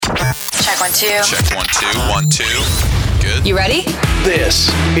Check 1 2. Check 1 2 1 2. Good. You ready? This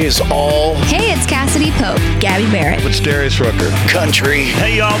is all Hey, it's Cassidy Pope, Gabby Barrett. It's Darius Rucker. country.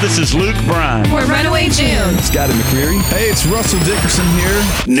 Hey y'all, this is Luke Bryan. We're Runaway June. Scotty McCreery. Hey, it's Russell Dickerson here.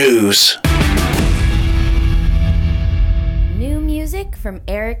 News. New music from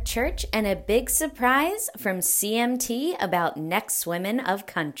Eric Church and a big surprise from CMT about Next Women of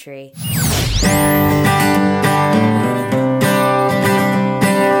Country.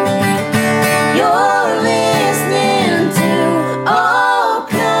 You're listening to All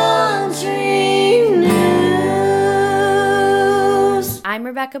Country News. I'm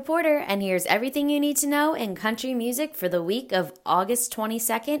Rebecca Porter, and here's everything you need to know in country music for the week of August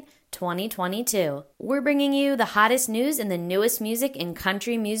 22nd, 2022. We're bringing you the hottest news and the newest music in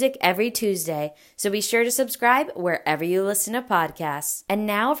country music every Tuesday, so be sure to subscribe wherever you listen to podcasts. And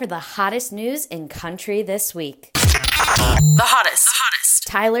now for the hottest news in country this week. The hottest.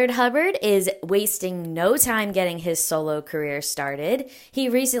 Tyler Hubbard is wasting no time getting his solo career started. He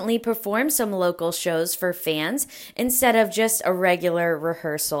recently performed some local shows for fans instead of just a regular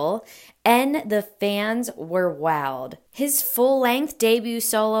rehearsal, and the fans were wowed. His full-length debut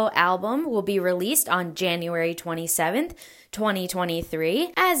solo album will be released on January 27th,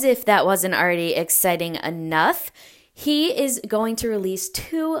 2023. As if that wasn't already exciting enough, he is going to release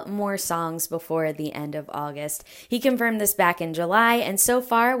 2 more songs before the end of August. He confirmed this back in July, and so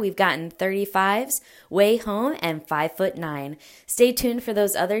far we've gotten 35s, Way Home, and 5'9". Stay tuned for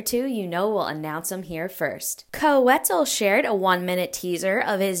those other 2. You know we'll announce them here first. Ko Wetzel shared a 1-minute teaser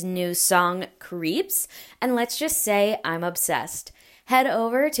of his new song, Creeps, and let's just say I'm obsessed. Head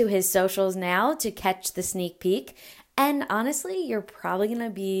over to his socials now to catch the sneak peek. And honestly, you're probably going to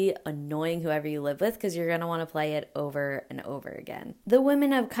be annoying whoever you live with because you're going to want to play it over and over again. The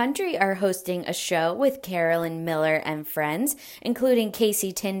Women of Country are hosting a show with Carolyn Miller and friends, including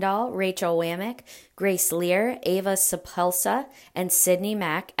Casey Tyndall, Rachel Wamick, Grace Lear, Ava Sepulsa, and Sydney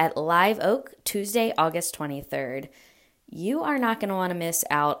Mack at Live Oak Tuesday, August 23rd. You are not going to want to miss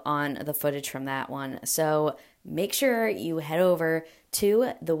out on the footage from that one, so make sure you head over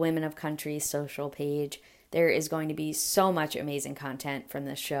to the Women of Country social page. There is going to be so much amazing content from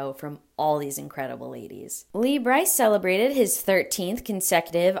this show from all these incredible ladies. Lee Brice celebrated his 13th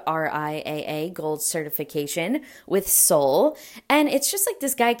consecutive RIAA Gold certification with Soul, and it's just like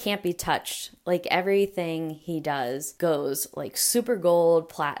this guy can't be touched. Like everything he does goes like super gold,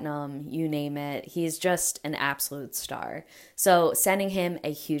 platinum, you name it. He's just an absolute star. So sending him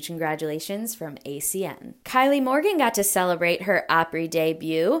a huge congratulations from ACN. Kylie Morgan got to celebrate her Opry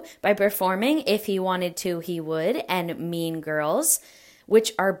debut by performing If He Wanted To, He Would and Mean Girls,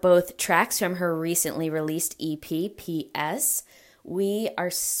 which are both tracks from her recently released EP, PS. We are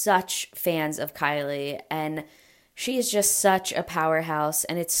such fans of Kylie, and she is just such a powerhouse,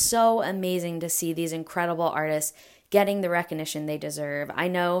 and it's so amazing to see these incredible artists getting the recognition they deserve. I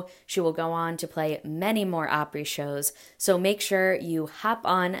know she will go on to play many more Opry shows, so make sure you hop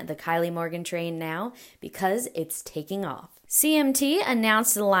on the Kylie Morgan train now because it's taking off. CMT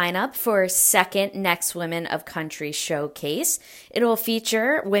announced the lineup for second Next Women of Country showcase. It will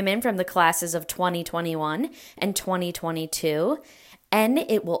feature women from the classes of 2021 and 2022, and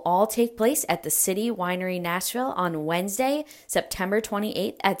it will all take place at the City Winery Nashville on Wednesday, September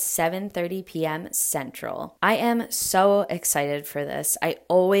 28th at 7:30 p.m. Central. I am so excited for this. I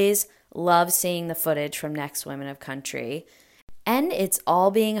always love seeing the footage from Next Women of Country. And it's all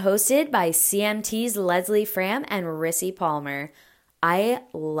being hosted by CMT's Leslie Fram and Rissy Palmer. I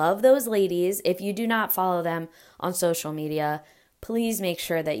love those ladies. If you do not follow them on social media, please make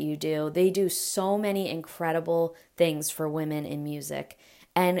sure that you do. They do so many incredible things for women in music.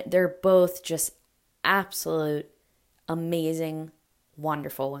 And they're both just absolute amazing,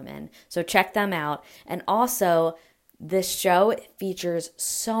 wonderful women. So check them out. And also, this show features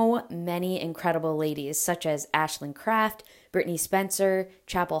so many incredible ladies, such as Ashlyn Kraft, Brittany Spencer,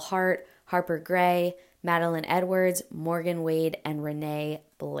 Chapel Hart, Harper Gray, Madeline Edwards, Morgan Wade, and Renee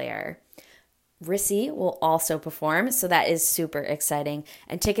Blair. Rissy will also perform, so that is super exciting.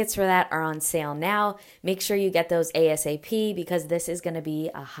 And tickets for that are on sale now. Make sure you get those ASAP because this is going to be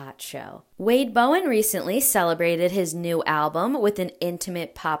a hot show. Wade Bowen recently celebrated his new album with an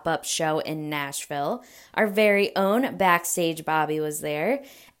intimate pop-up show in Nashville. Our very own Backstage Bobby was there,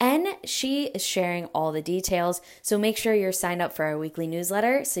 and she is sharing all the details. So make sure you're signed up for our weekly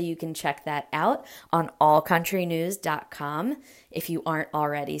newsletter so you can check that out on allcountrynews.com if you aren't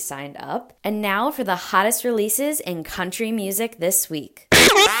already signed up. And now for the hottest releases in country music this week.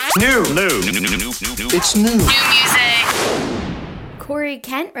 New. New. It's new. New music. Corey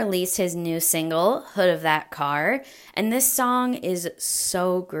Kent released his new single, Hood of That Car, and this song is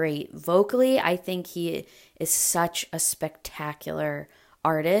so great. Vocally, I think he is such a spectacular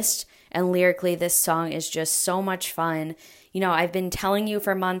artist, and lyrically, this song is just so much fun. You know, I've been telling you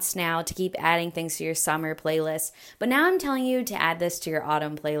for months now to keep adding things to your summer playlist, but now I'm telling you to add this to your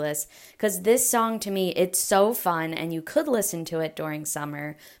autumn playlist, because this song, to me, it's so fun, and you could listen to it during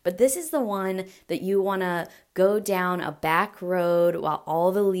summer, but this is the one that you want to go down a back road while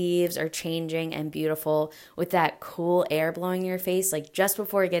all the leaves are changing and beautiful with that cool air blowing in your face, like just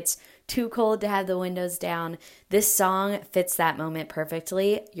before it gets too cold to have the windows down. This song fits that moment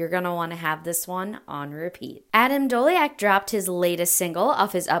perfectly. You're going to want to have this one on repeat. Adam Doliak dropped his latest single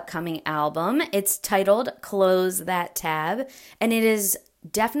off his upcoming album. It's titled Close That Tab, and it is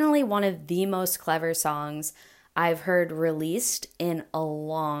definitely one of the most clever songs I've heard released in a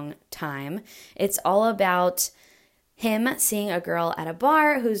long time. It's all about him seeing a girl at a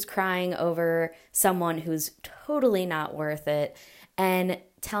bar who's crying over someone who's totally not worth it, and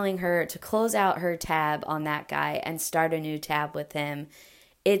telling her to close out her tab on that guy and start a new tab with him.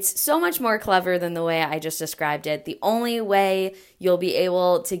 It's so much more clever than the way I just described it. The only way you'll be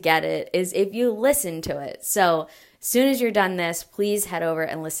able to get it is if you listen to it. So as soon as you're done this, please head over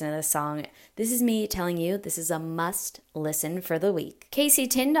and listen to this song. This is me telling you this is a must listen for the week. Casey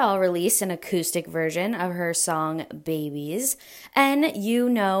Tyndall released an acoustic version of her song Babies, and you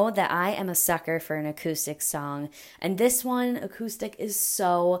know that I am a sucker for an acoustic song, and this one, acoustic, is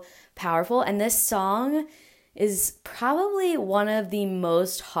so powerful, and this song is probably one of the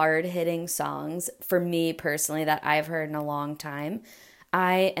most hard-hitting songs for me personally that I've heard in a long time.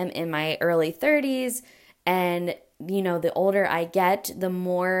 I am in my early 30s, and you know, the older I get, the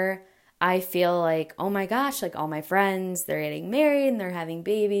more I feel like, oh my gosh, like all my friends, they're getting married and they're having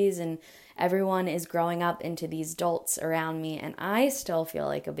babies and everyone is growing up into these adults around me, and I still feel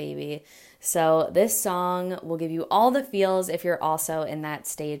like a baby. So this song will give you all the feels if you're also in that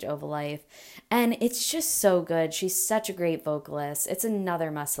stage of life. And it's just so good. She's such a great vocalist. It's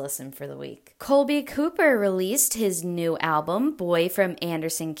another must listen for the week. Colby Cooper released his new album, Boy from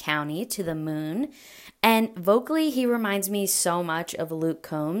Anderson County to the Moon. And vocally, he reminds me so much of Luke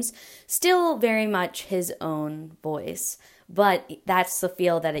Combs, still very much his own voice, but that's the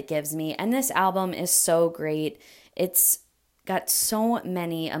feel that it gives me. And this album is so great. It's got so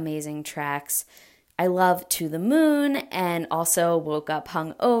many amazing tracks. I love To the Moon and also Woke Up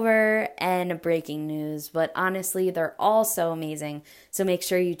Hungover and Breaking News, but honestly, they're all so amazing, so make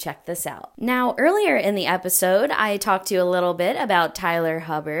sure you check this out. Now, earlier in the episode, I talked to you a little bit about Tyler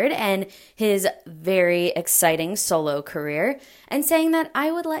Hubbard and his very exciting solo career, and saying that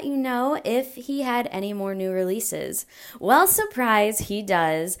I would let you know if he had any more new releases. Well, surprise, he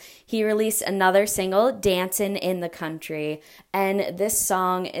does. He released another single, Dancin' in the Country, and this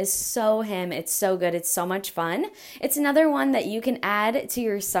song is so him. It's so good. It's so much fun. It's another one that you can add to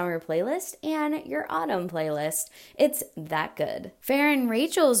your summer playlist and your autumn playlist. It's that good. Farron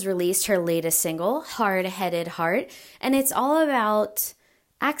Rachel's released her latest single, Hard Headed Heart, and it's all about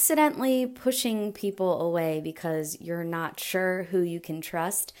accidentally pushing people away because you're not sure who you can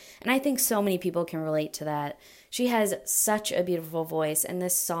trust. And I think so many people can relate to that. She has such a beautiful voice, and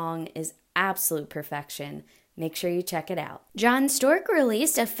this song is absolute perfection. Make sure you check it out. John Stork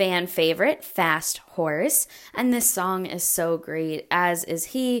released a fan favorite, Fast Horse, and this song is so great, as is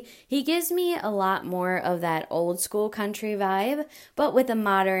he. He gives me a lot more of that old school country vibe, but with a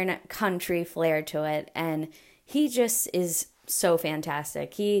modern country flair to it, and he just is so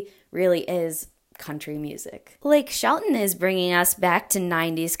fantastic. He really is country music. Blake Shelton is bringing us back to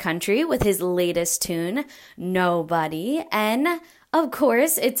 90s country with his latest tune, Nobody, and of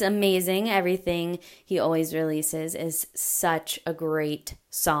course, it's amazing. Everything he always releases is such a great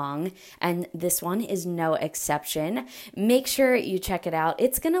song, and this one is no exception. Make sure you check it out.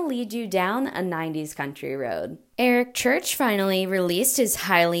 It's going to lead you down a 90s country road. Eric Church finally released his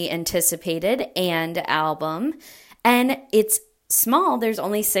highly anticipated And album, and it's small. There's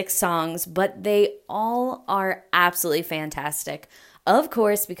only 6 songs, but they all are absolutely fantastic. Of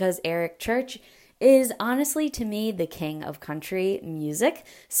course, because Eric Church is honestly, to me, the king of country music.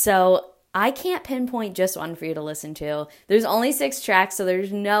 So I can't pinpoint just one for you to listen to. There's only 6 tracks, so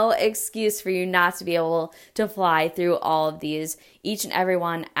there's no excuse for you not to be able to fly through all of these. Each and every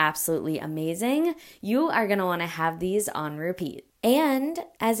one absolutely amazing. You are going to want to have these on repeat. And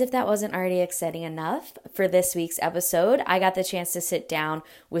as if that wasn't already exciting enough, for this week's episode, I got the chance to sit down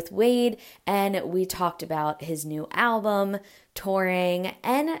with Wade and we talked about his new album, touring,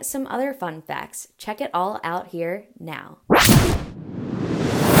 and some other fun facts. Check it all out here now.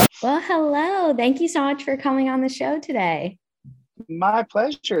 Well, hello. Thank you so much for coming on the show today. My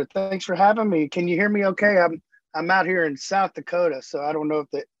pleasure. Thanks for having me. Can you hear me okay? I'm out here in South Dakota, so I don't know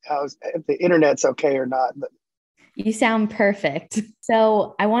if the internet's okay or not. But You sound perfect.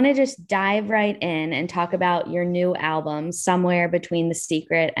 So I want to just dive right in and talk about your new album, Somewhere Between the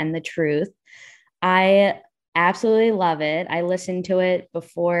Secret and the Truth. I absolutely love it. I listened to it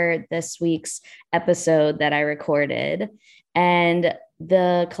before this week's episode that I recorded, and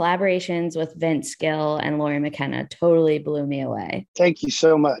the collaborations with Vince Gill and Laurie McKenna totally blew me away. thank you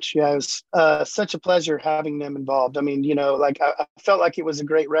so much. Yeah, it was such a pleasure having them involved. I mean, like I felt like it was a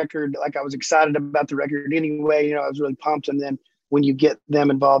great record. Like I was excited about the record anyway. I was really pumped. And then when you get them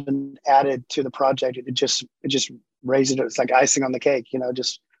involved and added to the project, it just raised it. It's like icing on the cake.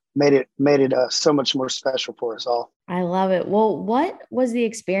 Just made it so much more special for us all. I love it. Well, what was the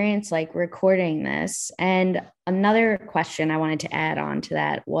experience like recording this? And another question I wanted to add on to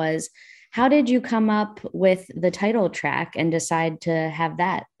that was, how did you come up with the title track and decide to have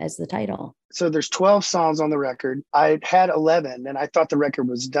that as the title? So there's 12 songs on the record. I had 11 and I thought the record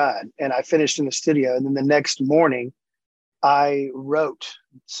was done, and I finished in the studio. And then the next morning I wrote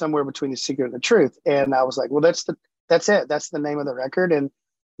Somewhere Between the Secret and the Truth. And I was like, well, that's it. That's the name of the record. And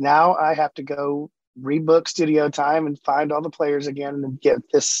now I have to go rebook studio time and find all the players again and get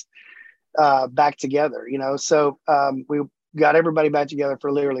this back together, So we got everybody back together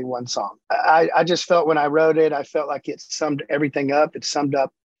for literally one song. I just felt when I wrote it, I felt like it summed everything up. It summed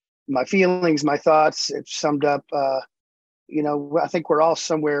up my feelings, my thoughts. It summed up, I think we're all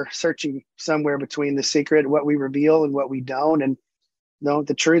searching somewhere between the secret, what we reveal and what we don't, and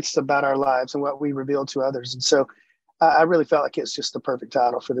the truths about our lives and what we reveal to others. And so I really felt like it's just the perfect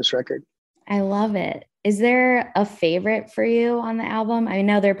title for this record. I love it. Is there a favorite for you on the album? I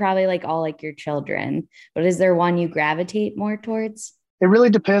know they're probably all like your children, but is there one you gravitate more towards? It really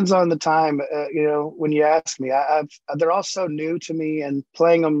depends on the time. When you ask me, they're all so new to me, and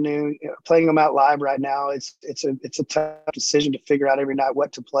playing them out live right now, it's a tough decision to figure out every night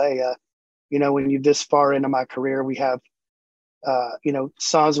what to play. When you're this far into my career, we have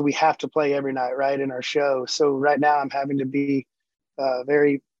songs that we have to play every night, right, in our show. So right now I'm having to be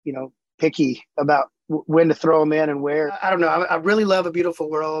very, picky about when to throw them in and where. I don't know. I really love A Beautiful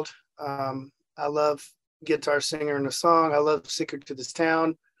World. I love Guitar Singer in the Song. I love Secret to This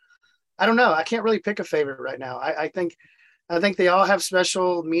Town. I don't know. I can't really pick a favorite right now. I think they all have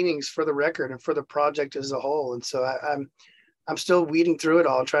special meanings for the record and for the project as a whole. And so I'm still weeding through it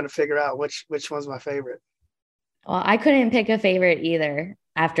all, trying to figure out which one's my favorite. Well, I couldn't pick a favorite either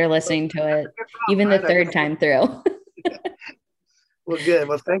after listening to it, even the third time through. Well, good.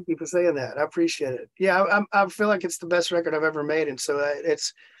 Well, thank you for saying that. I appreciate it. Yeah, I feel like it's the best record I've ever made. And so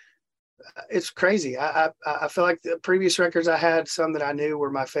it's crazy. I feel like the previous records I had, some that I knew were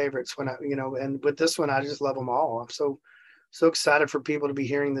my favorites and with this one, I just love them all. I'm so excited for people to be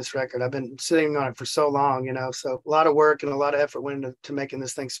hearing this record. I've been sitting on it for so long, so a lot of work and a lot of effort went into making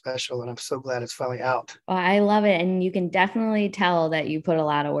this thing special. And I'm so glad it's finally out. Well, I love it. And you can definitely tell that you put a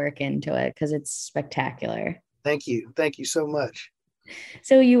lot of work into it because it's spectacular. Thank you. Thank you so much.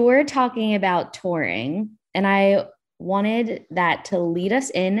 So you were talking about touring, and I wanted that to lead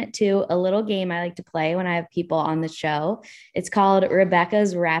us into a little game I like to play when I have people on the show. It's called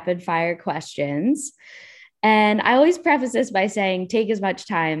Rebecca's Rapid Fire Questions. And I always preface this by saying, take as much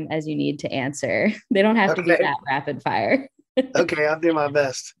time as you need to answer. They don't have to be that rapid fire. Okay, I'll do my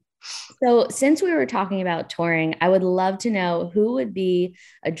best. So since we were talking about touring, I would love to know who would be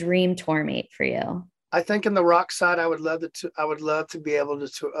a dream tour mate for you. I think in the rock side, I would love to be able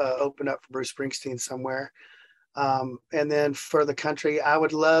to open up for Bruce Springsteen somewhere. And then for the country,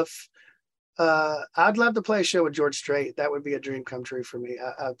 I'd love to play a show with George Strait. That would be a dream come true for me.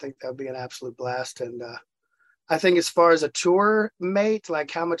 I think that would be an absolute blast. And I think as far as a tour mate,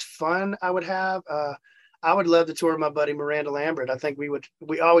 like how much fun I would have, I would love to tour with my buddy Miranda Lambert. I think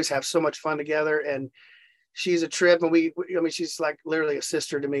we always have so much fun together, and she's a trip, and she's like literally a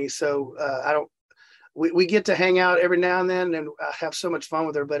sister to me. So we get to hang out every now and then, and I have so much fun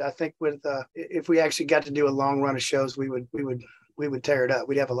with her. But I think if we actually got to do a long run of shows, we would tear it up.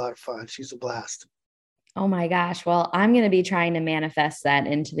 We'd have a lot of fun. She's a blast. Oh my gosh. Well, I'm going to be trying to manifest that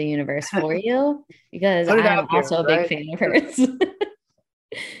into the universe for you because I'm also a big fan of hers.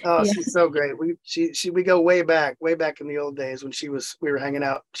 Oh, yeah. She's so great. We go way back in the old days when we were hanging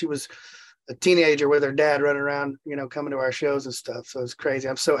out. She was a teenager with her dad running around, coming to our shows and stuff. So it's crazy.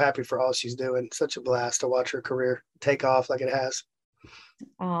 I'm so happy for all she's doing. Such a blast to watch her career take off like it has.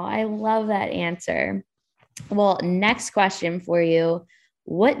 Oh, I love that answer. Well, next question for you.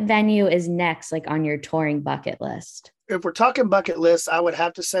 What venue is next, like on your touring bucket list? if we're talking bucket lists, I would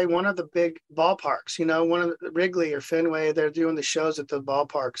have to say one of the big ballparks, one of the Wrigley or Fenway, they're doing the shows at the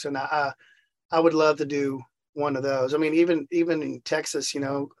ballparks. And I would love to do one of those. I mean, even in Texas,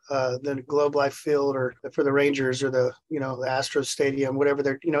 the Globe Life Field or for the Rangers or the Astros Stadium, whatever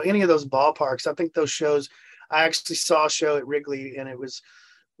they're, any of those ballparks. I think those shows, I actually saw a show at Wrigley and it was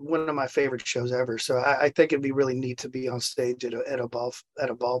one of my favorite shows ever. So I think it'd be really neat to be on stage at a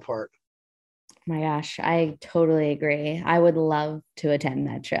ballpark. Oh my gosh, I totally agree. I would love to attend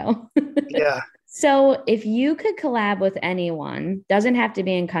that show. Yeah. So if you could collab with anyone, doesn't have to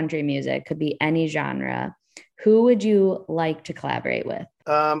be in country music, could be any genre, who would you like to collaborate with?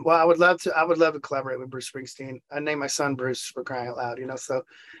 Well, I would love to collaborate with Bruce Springsteen. I named my son Bruce, for crying out loud, so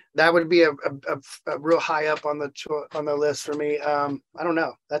that would be a real high up on the list for me. I don't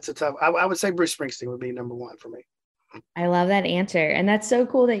know. That's a tough, I would say Bruce Springsteen would be number one for me. I love that answer. And that's so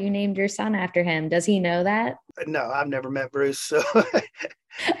cool that you named your son after him. Does he know that? No, I've never met Bruce. So.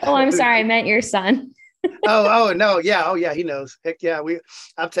 Oh, I'm sorry. I meant your son. Oh, no. Yeah. Oh, yeah. He knows. Heck yeah.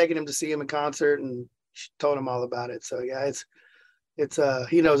 I've taken him to see him in concert and told him all about it. So yeah, it's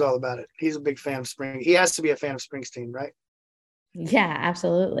he knows all about it. He's a big fan of Springsteen. He has to be a fan of Springsteen, right? Yeah,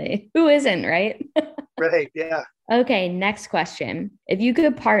 absolutely. Who isn't, right? Right. Yeah. Okay, next question. If you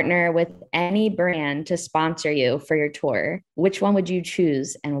could partner with any brand to sponsor you for your tour, which one would you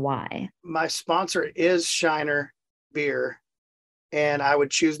choose and why? My sponsor is Shiner Beer, and I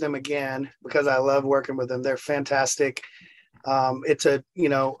would choose them again because I love working with them. They're fantastic. It's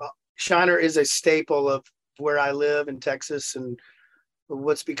Shiner is a staple of where I live in Texas and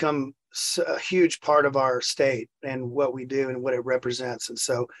what's become a huge part of our state and what we do and what it represents. And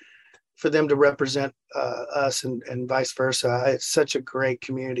so for them to represent us and vice versa, it's such a great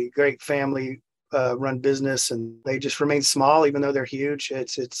community, great family run business, and they just remain small even though they're huge.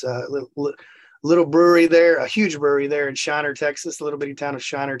 It's a little brewery there, a huge brewery there in Shiner, Texas, a little bitty town of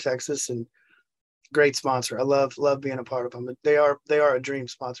Shiner, Texas, and great sponsor. I love being a part of them. They are a dream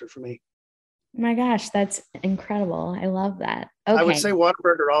sponsor for me. Oh my gosh, that's incredible. I love that. Okay. I would say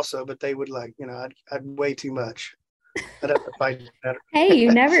Whataburger also, but they would I'd way too much. I'd have to fight that. Hey,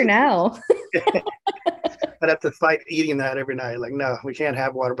 you never know. I'd have to fight eating that every night. No, we can't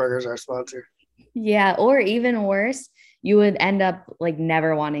have Whataburger as our sponsor. Yeah, or even worse, you would end up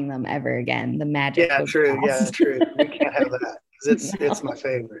never wanting them ever again. The magic. Yeah, true. Lost. Yeah, true. We can't have that because it's my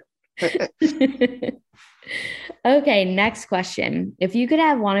favorite. Okay, next question. If you could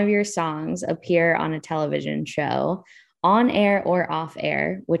have one of your songs appear on a television show, on air or off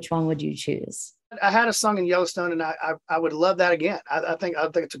air, which one would you choose? I had a song in Yellowstone, and I would love that again. I think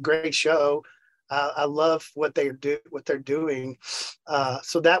it's a great show. I love what they're doing.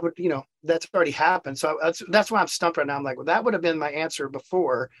 So that would, that's already happened. So that's why I'm stumped right now. I'm like, well, that would have been my answer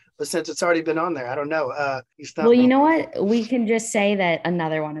before, but since it's already been on there, I don't know. Well, you know what? We can just say that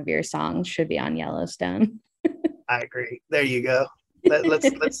another one of your songs should be on Yellowstone. I agree. There you go. Let's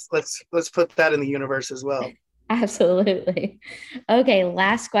put that in the universe as well. Absolutely. Okay,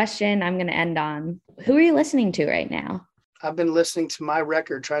 last question I'm going to end on. Who are you listening to right now? I've been listening to my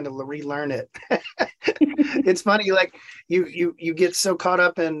record, trying to relearn it. It's funny, you get so caught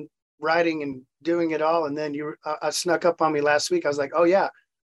up in writing and doing it all, and then I snuck up on me last week. I was like, oh yeah,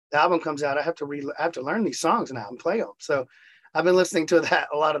 the album comes out. I have to learn these songs now and play them. So I've been listening to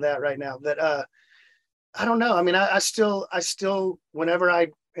a lot of that right now. But I don't know. I mean, I still whenever I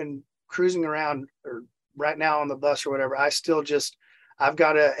am cruising around or right now on the bus or whatever, I've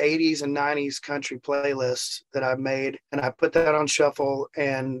got a 80s and 90s country playlist that I've made, and I put that on shuffle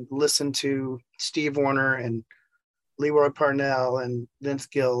and listen to Steve Wariner and Leroy Parnell and Vince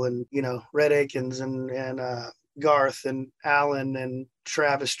Gill and, Red Akins and Garth and Alan and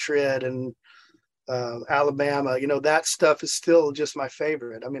Travis Tritt and Alabama. That stuff is still just my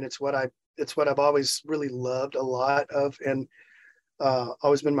favorite. I mean, it's what I've always really loved a lot of, and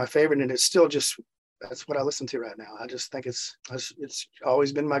always been my favorite. And it's still that's what I listen to right now. I just think it's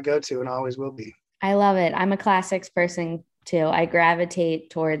always been my go-to and always will be. I love it. I'm a classics person too. I gravitate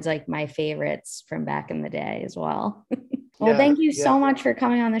towards my favorites from back in the day as well. Well, thank you so much for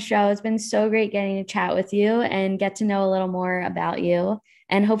coming on the show. It's been so great getting to chat with you and get to know a little more about you.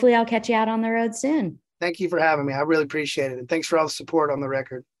 And hopefully I'll catch you out on the road soon. Thank you for having me. I really appreciate it. And thanks for all the support on the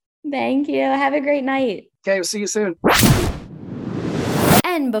record. Thank you. Have a great night. Okay, we'll see you soon.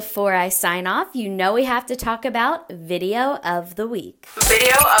 And before I sign off, we have to talk about Video of the Week.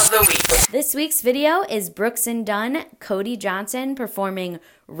 Video of the Week. This week's video is Brooks and Dunn, Cody Johnson performing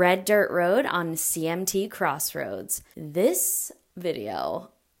Red Dirt Road on CMT Crossroads. This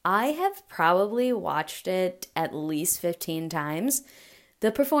video, I have probably watched it at least 15 times.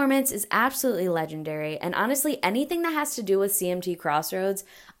 The performance is absolutely legendary, and honestly, anything that has to do with CMT Crossroads,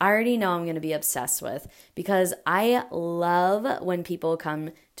 I already know I'm going to be obsessed with, because I love when people come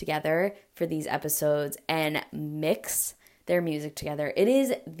together for these episodes and mix their music together. It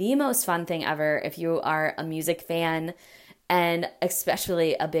is the most fun thing ever if you are a music fan, and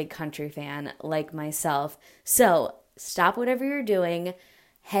especially a big country fan like myself. So stop whatever you're doing,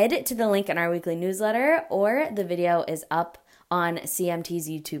 head to the link in our weekly newsletter, or the video is up on CMT's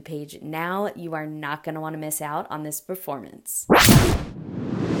YouTube page now. You are not going to want to miss out on this performance.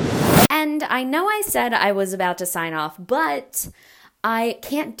 And I know I said I was about to sign off, but I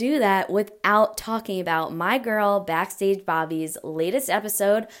can't do that without talking about my girl Backstage Bobby's latest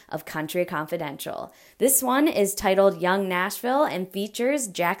episode of Country Confidential. This one is titled Young Nashville and features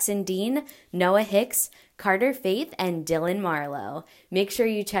Jackson Dean, Noah Hicks, Carter Faith, and Dylan Marlowe. Make sure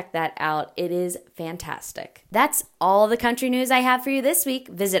you check that out. It is fantastic. That's all the country news I have for you this week.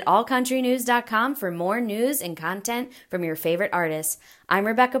 Visit allcountrynews.com for more news and content from your favorite artists. I'm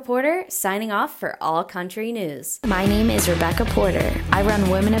Rebecca Porter, signing off for All Country News. My name is Rebecca Porter. I run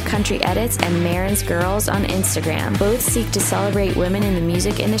Women of Country Edits and Marin's Girls on Instagram. Both seek to celebrate women in the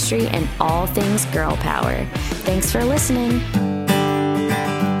music industry and all things girl power. Thanks for listening.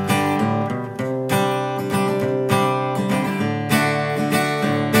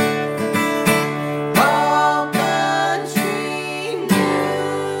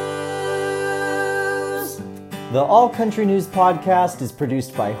 The All Country News podcast is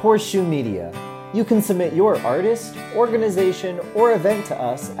produced by Horseshoe Media. You can submit your artist, organization, or event to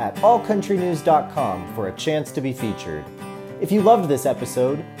us at allcountrynews.com for a chance to be featured. If you loved this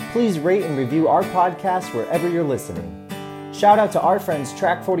episode, please rate and review our podcast wherever you're listening. Shout out to our friends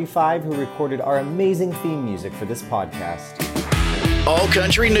Track 45 who recorded our amazing theme music for this podcast. All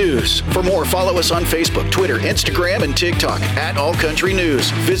Country News. For more, follow us on Facebook, Twitter, Instagram, and TikTok at All Country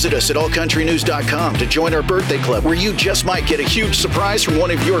News. Visit us at allcountrynews.com to join our birthday club, where you just might get a huge surprise from one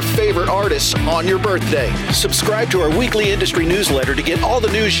of your favorite artists on your birthday. Subscribe to our weekly industry newsletter to get all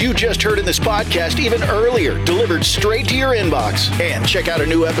the news you just heard in this podcast even earlier, delivered straight to your inbox. And check out a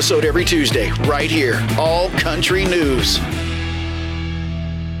new episode every Tuesday, right here. All Country News.